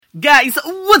Guys,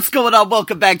 what's going on?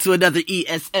 Welcome back to another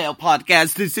ESL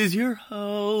podcast. This is your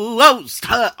host,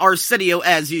 Arsenio,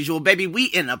 as usual, baby. We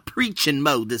in a preaching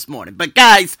mode this morning. But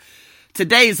guys,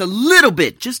 today is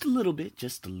just a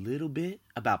little bit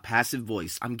about passive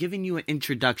voice. I'm giving you an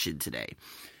introduction today.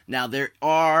 Now,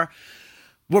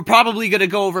 we're probably going to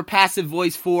go over passive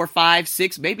voice 4, 5,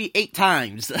 6, maybe 8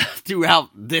 times throughout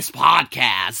this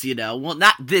podcast, you know. Well,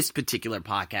 not this particular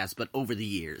podcast, but over the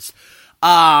years.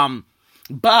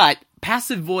 But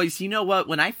passive voice, you know what?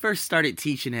 When I first started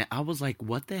teaching it, I was like,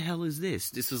 what the hell is this?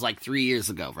 This was like 3 years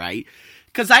ago, right?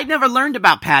 Because I never learned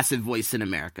about passive voice in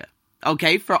America.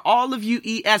 Okay, for all of you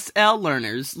ESL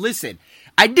learners, listen,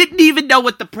 I didn't even know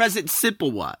what the present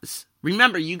simple was.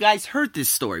 Remember, you guys heard this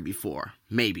story before,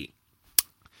 maybe.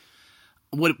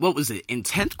 What was it? In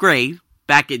 10th grade,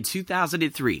 back in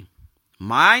 2003,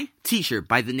 my teacher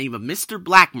by the name of Mr.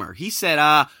 Blackmer, he said,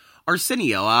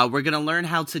 Arsenio, we're going to learn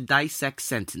how to dissect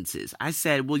sentences. I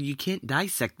said, well, you can't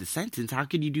dissect the sentence. How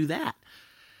can you do that?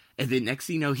 And then next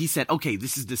thing you know, he said, okay,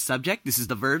 this is the subject, this is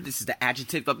the verb, this is the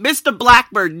adjective. But Mr.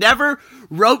 Blackbird never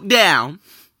wrote down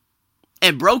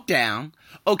and broke down,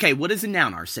 okay, what is a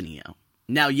noun, Arsenio?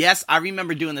 Now, yes, I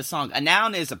remember doing the song. A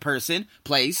noun is a person,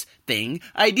 place, thing,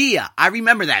 idea. I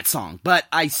remember that song, but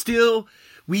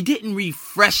we didn't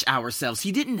refresh ourselves.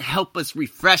 He didn't help us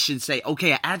refresh and say,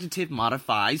 okay, an adjective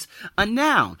modifies a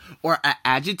noun, or an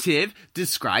adjective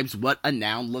describes what a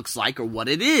noun looks like or what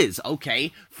it is.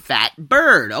 Okay, fat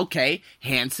bird. Okay,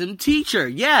 handsome teacher.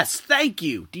 Yes, thank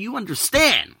you. Do you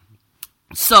understand?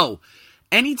 So,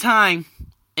 anytime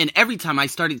and every time I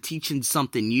started teaching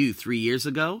something new 3 years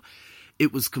ago,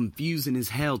 it was confusing as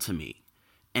hell to me.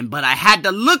 But I had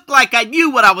to look like I knew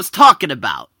what I was talking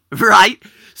about, right?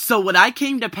 So when I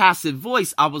came to passive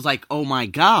voice, I was like, oh my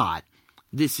God,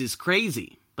 this is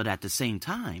crazy. But at the same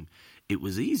time, it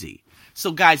was easy.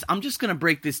 So guys, I'm just going to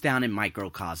break this down in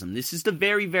microcosm. This is the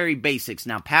very, very basics.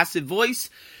 Now, passive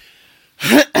voice,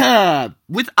 with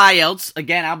IELTS,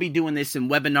 again, I'll be doing this in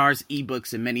webinars,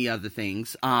 ebooks, and many other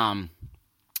things.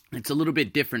 It's a little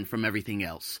bit different from everything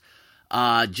else.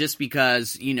 Just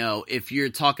because, you know, if you're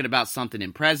talking about something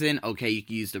in present, okay, you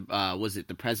can use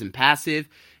the present passive.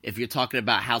 If you're talking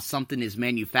about how something is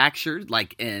manufactured,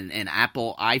 like an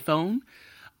Apple iPhone,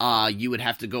 you would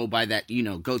have to go by that, you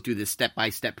know, go through this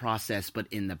step-by-step process, but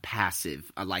in the passive,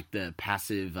 like the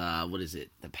passive,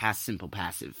 the past simple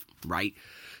passive, right?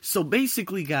 So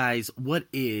basically, guys, what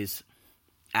is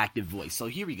active voice? So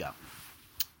here we go.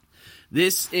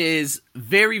 This is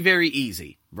very, very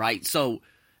easy, right? So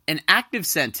an active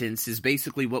sentence is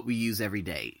basically what we use every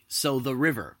day. So the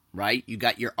river, right? You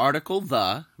got your article,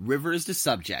 the. River is the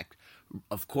subject.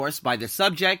 Of course, by the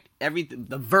subject,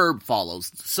 the verb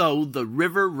follows. So the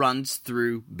river runs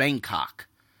through Bangkok,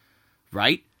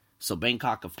 right? So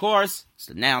Bangkok, of course, it's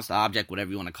the noun, it's the object,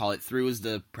 whatever you want to call it. Through is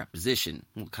the preposition.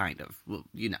 Well, kind of. Well,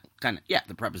 you know,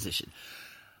 the preposition.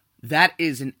 That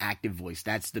is an active voice.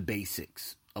 That's the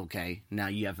basics. Okay, now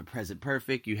you have a present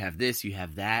perfect, you have this, you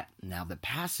have that. Now the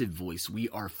passive voice, we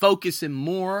are focusing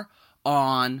more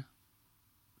on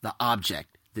the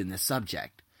object than the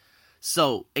subject.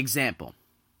 So, example,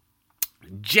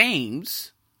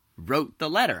 James wrote the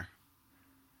letter.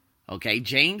 Okay,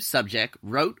 James, subject,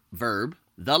 wrote, verb,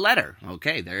 the letter.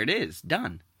 Okay, there it is,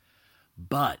 done.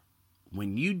 But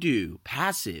when you do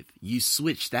passive, you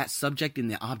switch that subject and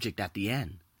the object at the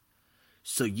end.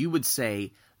 So you would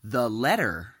say, the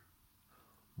letter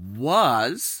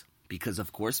was, because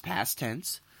of course past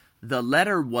tense, the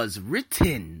letter was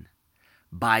written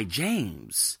by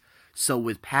James. So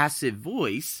with passive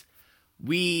voice,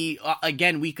 we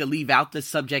could leave out the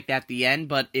subject at the end,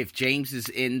 but if James is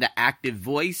in the active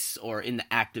voice or in the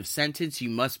active sentence,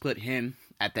 you must put him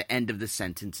at the end of the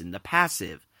sentence in the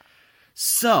passive.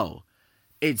 So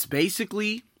it's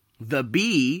basically the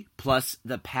be plus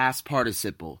the past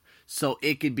participle. So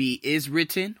it could be is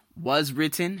written, was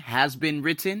written, has been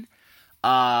written.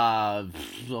 Oh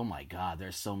my God,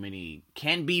 there's so many.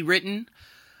 Can be written.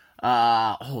 There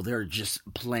are just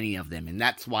plenty of them. And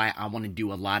that's why I want to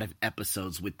do a lot of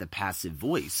episodes with the passive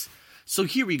voice. So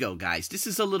here we go, guys. This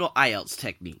is a little IELTS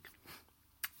technique.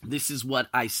 This is what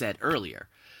I said earlier.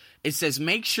 It says,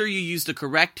 make sure you use the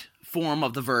correct form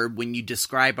of the verb when you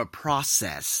describe a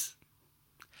process.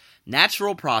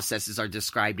 Natural processes are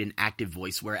described in active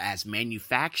voice, whereas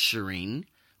manufacturing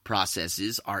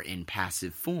processes are in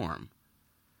passive form.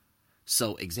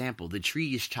 So, example, the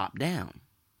tree is chopped down.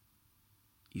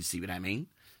 You see what I mean?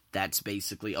 That's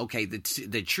basically, okay,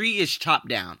 the tree is chopped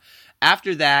down.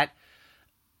 After that,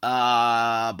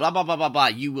 blah, blah, blah, blah, blah,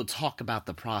 you will talk about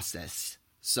the process.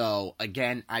 So,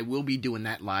 again, I will be doing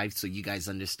that live so you guys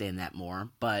understand that more.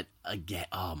 But, again,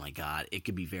 oh my God, it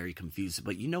could be very confusing.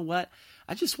 But you know what?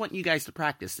 I just want you guys to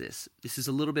practice this. This is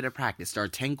a little bit of practice. There are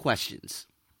 10 questions.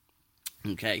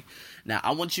 Okay? Now,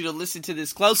 I want you to listen to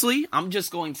this closely. I'm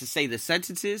just going to say the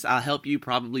sentences. I'll help you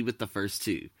probably with the first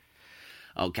two.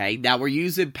 Okay? Now, we're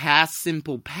using past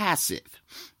simple passive,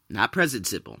 not present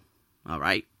simple. All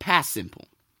right? Past simple.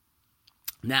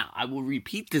 Now, I will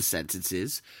repeat the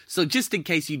sentences, so just in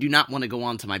case you do not want to go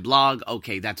on to my blog,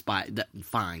 okay,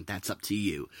 fine, that's up to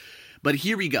you. But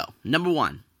here we go. Number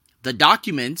 1, the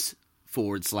documents /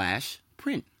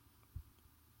 print.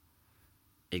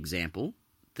 Example,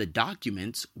 the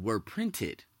documents were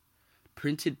printed.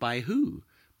 Printed by who?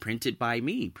 Printed by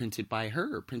me, printed by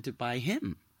her, printed by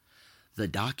him. The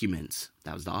documents,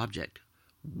 that was the object,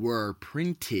 were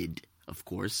printed. Of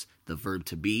course, the verb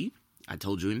to be, I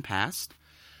told you in past,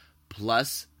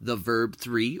 plus the verb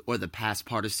 3 or the past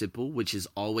participle, which is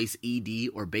always ed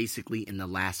or basically in the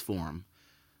last form.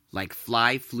 Like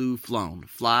fly, flew, flown.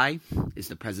 Fly is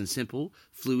the present simple,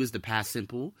 flew is the past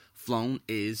simple, flown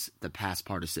is the past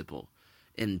participle.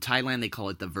 In Thailand, they call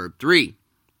it the verb 3.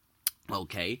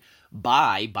 Okay,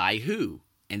 by who?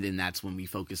 And then that's when we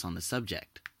focus on the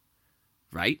subject,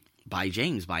 right? By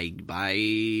James, by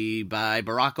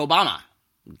Barack Obama.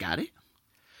 Got it?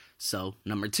 So,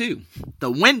 number 2,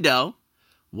 the window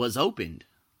was opened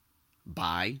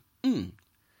by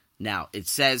Now, it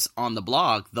says on the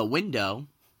blog, the window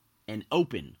and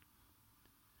open.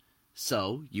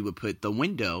 So, you would put the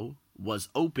window was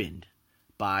opened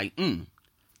by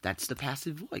That's the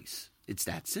passive voice. It's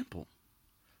that simple.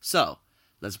 So,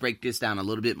 let's break this down a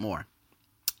little bit more.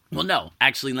 Well, no,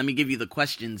 actually, let me give you the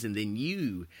questions and then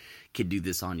you can do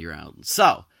this on your own.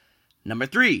 So, number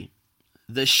 3,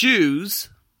 the shoes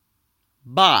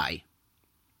by.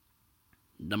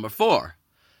 Number 4,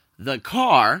 the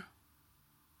car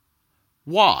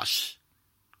wash.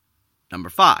 Number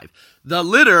 5, the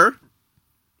litter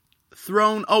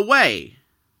thrown away.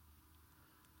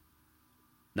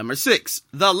 Number 6,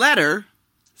 the letter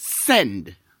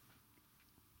send.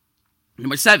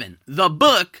 Number 7, the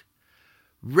book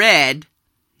read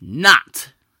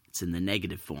not. It's in the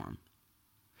negative form.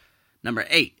 Number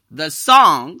 8, the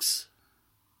songs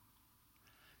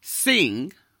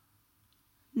sing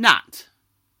not.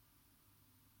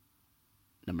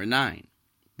 Number 9,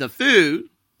 the food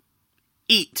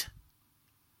eat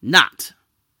not.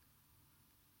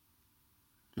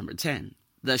 Number 10,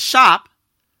 the shop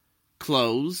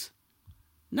close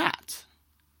not.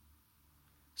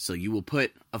 So you will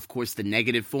put, of course, the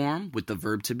negative form with the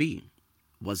verb to be.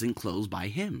 Wasn't closed by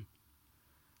him.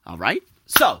 All right?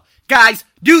 So, guys,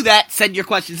 do that. Send your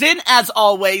questions in, as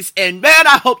always. And, man,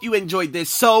 I hope you enjoyed this.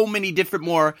 So many different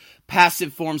more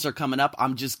passive forms are coming up.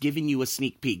 I'm just giving you a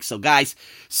sneak peek. So, guys,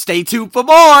 stay tuned for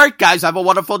more. Guys, have a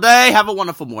wonderful day. Have a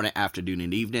wonderful morning, afternoon,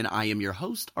 and evening. I am your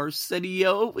host,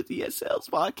 Arsenio, with the ESL's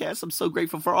podcast. I'm so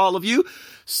grateful for all of you.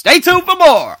 Stay tuned for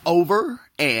more. Over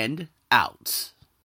and out.